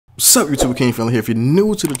What's up, YouTube? King Family here. If you're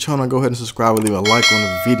new to the channel, go ahead and subscribe and leave a like on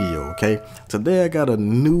the video, okay? Today I got a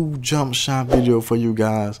new jump shot video for you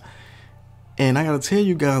guys, and I gotta tell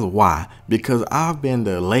you guys why. Because I've been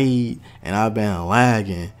delayed and I've been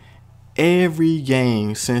lagging every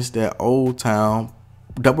game since that Old Town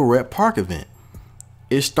Double Red Park event.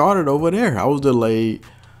 It started over there. I was delayed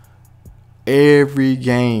every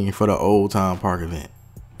game for the Old Town Park event,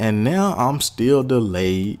 and now I'm still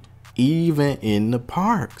delayed even in the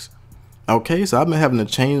parks. Okay, so I've been having to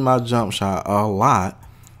change my jump shot a lot,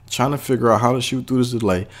 trying to figure out how to shoot through this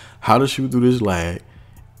delay, how to shoot through this lag,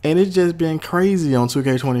 and it's just been crazy on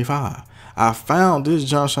 2K25. I found this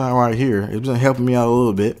jump shot right here. It's been helping me out a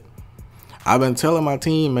little bit. I've been telling my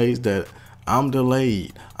teammates that I'm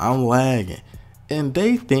delayed, I'm lagging, and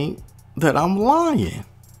they think that I'm lying.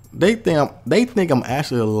 They think I'm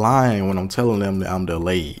actually lying when I'm telling them that I'm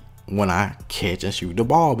delayed when I catch and shoot the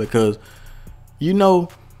ball, because you know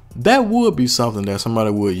that would be something that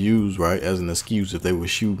somebody would use, right, as an excuse if they were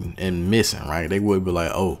shooting and missing, right? They would be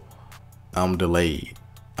like, oh, I'm delayed,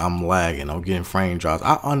 I'm lagging, I'm getting frame drops.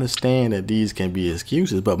 I understand that these can be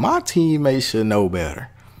excuses, but my teammates should know better.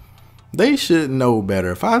 They should know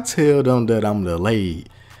better. If I tell them that I'm delayed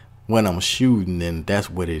when I'm shooting, then that's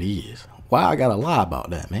what it is. Why I gotta lie about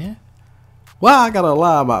that, man? Why I gotta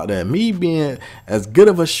lie about that? Me being as good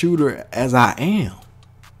of a shooter as I am,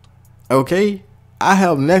 okay? I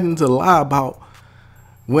have nothing to lie about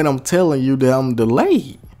when I'm telling you that I'm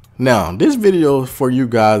delayed. Now, this video is for you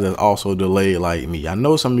guys that's also delayed like me. I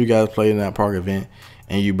know some of you guys played in that park event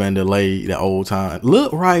and you've been delayed the old time.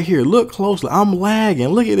 Look right here. Look closely. I'm lagging.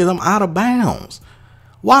 Look at this. I'm out of bounds.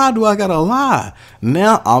 Why do I gotta lie?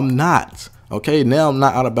 Now I'm not. Okay, now I'm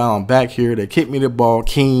not out of bounds back here. They kicked me the ball.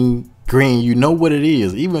 King, green, you know what it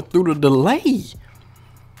is. Even through the delay.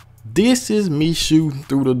 This is me shooting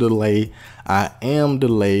through the delay. I am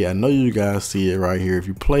delayed. I know you guys see it right here. If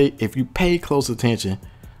you pay close attention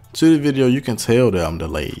to the video, you can tell that I'm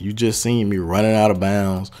delayed. You just seen me running out of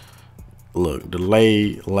bounds. Look,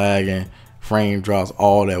 delayed, lagging, frame drops,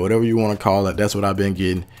 all that, whatever you want to call it. That's what I've been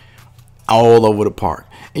getting all over the park.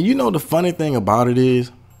 And you know the funny thing about it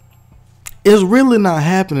is, it's really not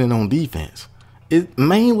happening on defense. It's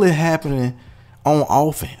mainly happening on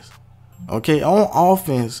offense. Okay, on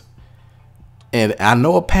offense. And I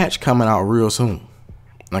know a patch coming out real soon.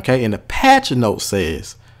 Okay, and the patch note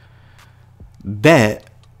says that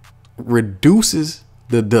reduces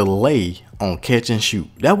the delay on catch and shoot.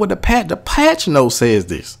 That's what the patch note says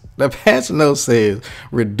this. The patch note says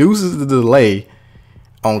reduces the delay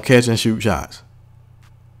on catch and shoot shots.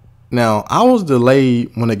 Now, I was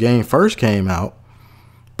delayed when the game first came out,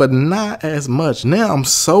 but not as much. Now I'm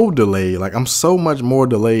so delayed. Like, I'm so much more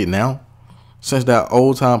delayed now since that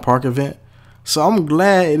Old Town Park event. So I'm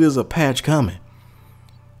glad it is a patch coming.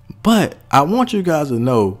 But I want you guys to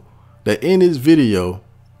know that in this video,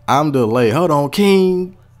 I'm delayed. Hold on,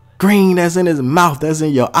 King, green, that's in his mouth. That's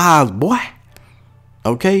in your eyes, boy.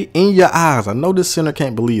 Okay, in your eyes. I know this center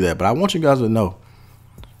can't believe that, but I want you guys to know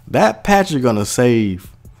that patch is going to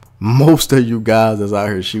save most of you guys that's out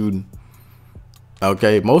here shooting.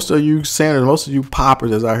 Okay, most of you centers, most of you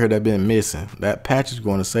poppers that's out here that been missing, that patch is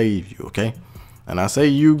going to save you, okay? And I say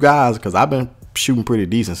you guys because I've been shooting pretty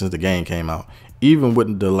decent since the game came out, even with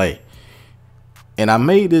the delay. And I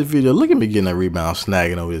made this video. Look at me getting a rebound,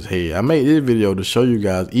 snagging over his head. I made this video to show you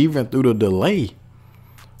guys, even through the delay,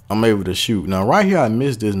 I'm able to shoot. Now, right here, I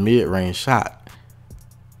missed this mid-range shot,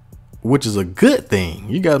 which is a good thing.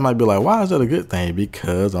 You guys might be like, why is that a good thing?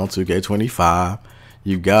 Because on 2K25,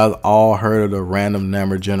 you guys all heard of the random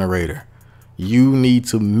number generator. You need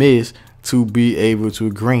to miss to be able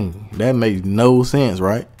to green. That makes no sense,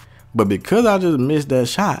 right? But because I just missed that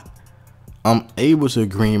shot, I'm able to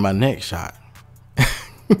green my next shot.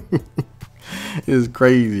 It's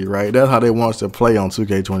crazy, right? That's how they want us to play on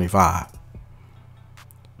 2K25.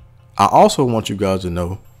 I also want you guys to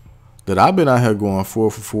know that I've been out here going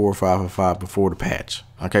 4 for 4, 5 for 5 before the patch.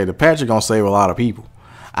 Okay, the patch is gonna save a lot of people.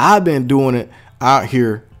 I've been doing it out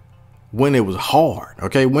here when it was hard.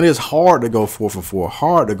 Okay, when it's hard to go 4 for 4,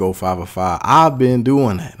 hard to go 5 for 5, I've been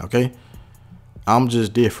doing that. Okay, I'm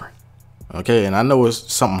just different. Okay, and I know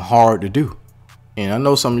it's something hard to do, and I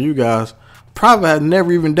know some of you guys probably have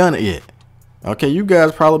never even done it yet. Okay, you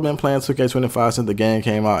guys probably been playing 2K25 since the game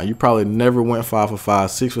came out, and you probably never went 5 for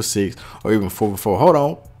 5, 6 for 6, or even 4 for 4. Hold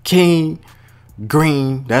on, King,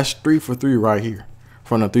 green, that's 3 for 3 right here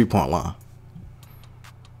from the 3-point line.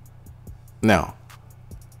 Now,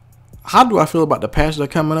 how do I feel about the patch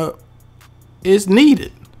that's coming up? It's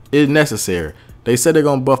needed. It's necessary. They said they're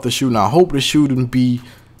gonna buff the shooting. I hope the shooting be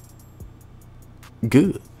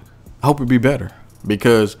good. I hope it be better,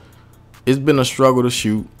 because It's been a struggle to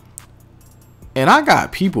shoot. And I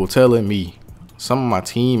got people telling me, some of my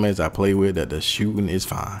teammates I play with, that the shooting is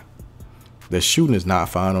fine. The shooting is not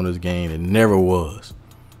fine on this game. It never was.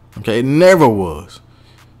 Okay, it never was.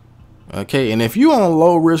 Okay, and if you on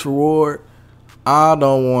low risk reward, I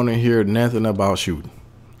don't want to hear nothing about shooting.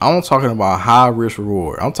 I'm talking about high risk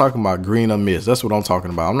reward. I'm talking about green or miss. That's what I'm talking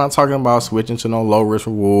about. I'm not talking about switching to no low risk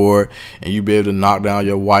reward and you be able to knock down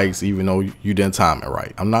your whites even though you didn't time it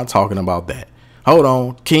right. I'm not talking about that. Hold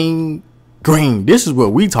on. King green. This is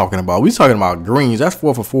what we talking about. We talking about greens. That's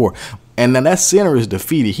 4 for 4. And then that center is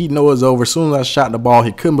defeated. He knows it's over. As soon as I shot the ball,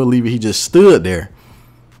 he couldn't believe it. He just stood there.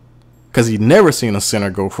 Because he never seen a center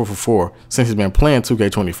go 4 for 4 since he's been playing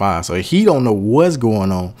 2K25. So he don't know what's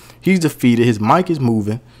going on. He's defeated. His mic is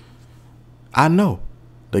moving. I know.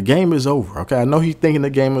 The game is over. Okay, I know he's thinking the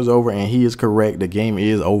game is over, and he is correct. The game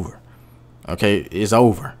is over. Okay, it's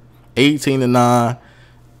over. 18-9.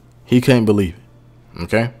 He can't believe it.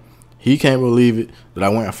 Okay? He can't believe it that I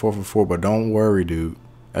went 4 for 4, but don't worry, dude.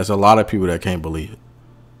 There's a lot of people that can't believe it.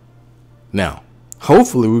 Now,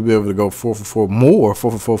 hopefully we'll be able to go 4 for 4 more,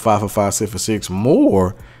 4 for 4, 5 for 5, 6 for 6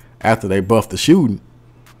 more after they buff the shooting.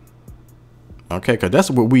 Okay, because that's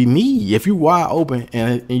what we need. If you wide open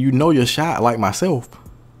and you know your shot like myself,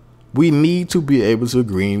 we need to be able to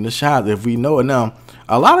green the shot if we know it. Now,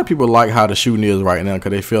 a lot of people like how the shooting is right now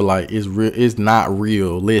because they feel like it's not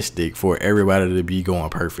realistic for everybody to be going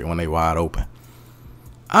perfect when they wide open.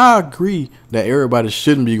 I agree that everybody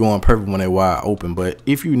shouldn't be going perfect when they wide open, but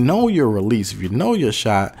if you know your release, if you know your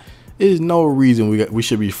shot, there's no reason we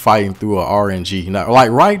should be fighting through a RNG. Now, like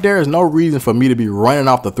right there is no reason for me to be running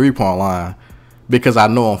off the 3-point line because I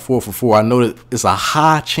know I'm 4 for 4. I know that it's a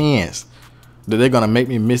high chance that they're going to make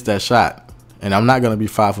me miss that shot, and I'm not going to be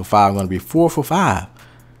 5 for 5. I'm going to be 4 for 5.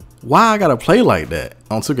 Why I got to play like that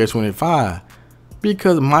on 2K25?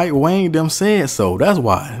 Because Mike Wayne them said so. That's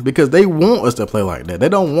why. Because they want us to play like that. They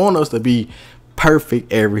don't want us to be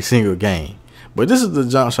perfect every single game. But this is the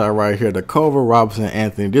jump shot right here. The Culver Robinson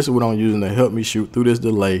Anthony. This is what I'm using to help me shoot through this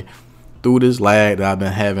delay, through this lag that I've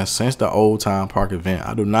been having since the Old Time Park event.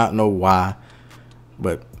 I do not know why.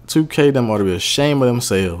 But 2K them ought to be ashamed of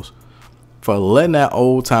themselves for letting that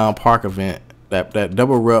Old Time Park event, that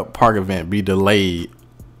double rep park event be delayed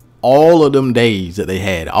all of them days that they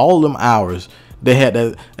had. All of them hours. They had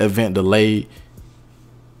that event delayed,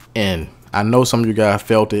 and I know some of you guys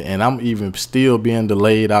felt it, and I'm even still being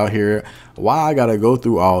delayed out here. Why I gotta go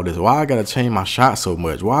through all this? Why I gotta change my shot so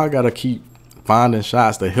much? Why I gotta keep finding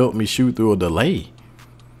shots to help me shoot through a delay?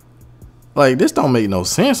 Like, this don't make no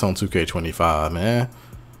sense on 2K25, man.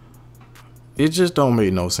 It just don't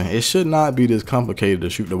make no sense. It should not be this complicated to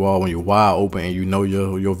shoot the ball when you're wide open and you know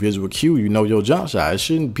your visual cue, you know your jump shot. It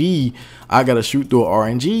shouldn't be I gotta shoot through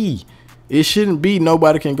an RNG. It shouldn't be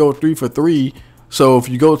nobody can go 3 for 3. So if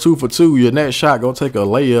you go 2 for 2, your next shot, go take a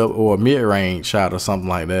layup or a mid-range shot or something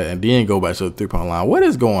like that, and then go back to the 3-point line. What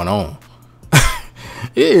is going on?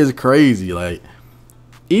 It is crazy. Like,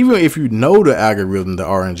 even if you know the algorithm, the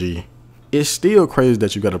RNG, it's still crazy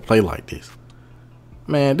that you got to play like this.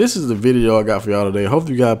 Man, this is the video I got for y'all today.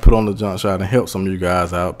 Hopefully you guys put on the jump shot and help some of you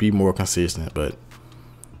guys out, be more consistent. But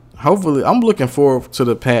hopefully, I'm looking forward to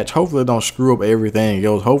the patch. Hopefully it don't screw up everything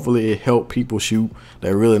else. Hopefully it help people shoot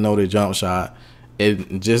that really know their jump shot.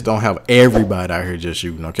 And just don't have everybody out here just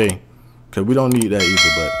shooting, okay? Because we don't need that either.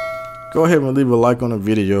 But go ahead and leave a like on the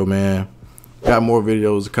video, man. Got more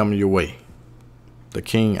videos coming your way. The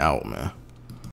King out, man.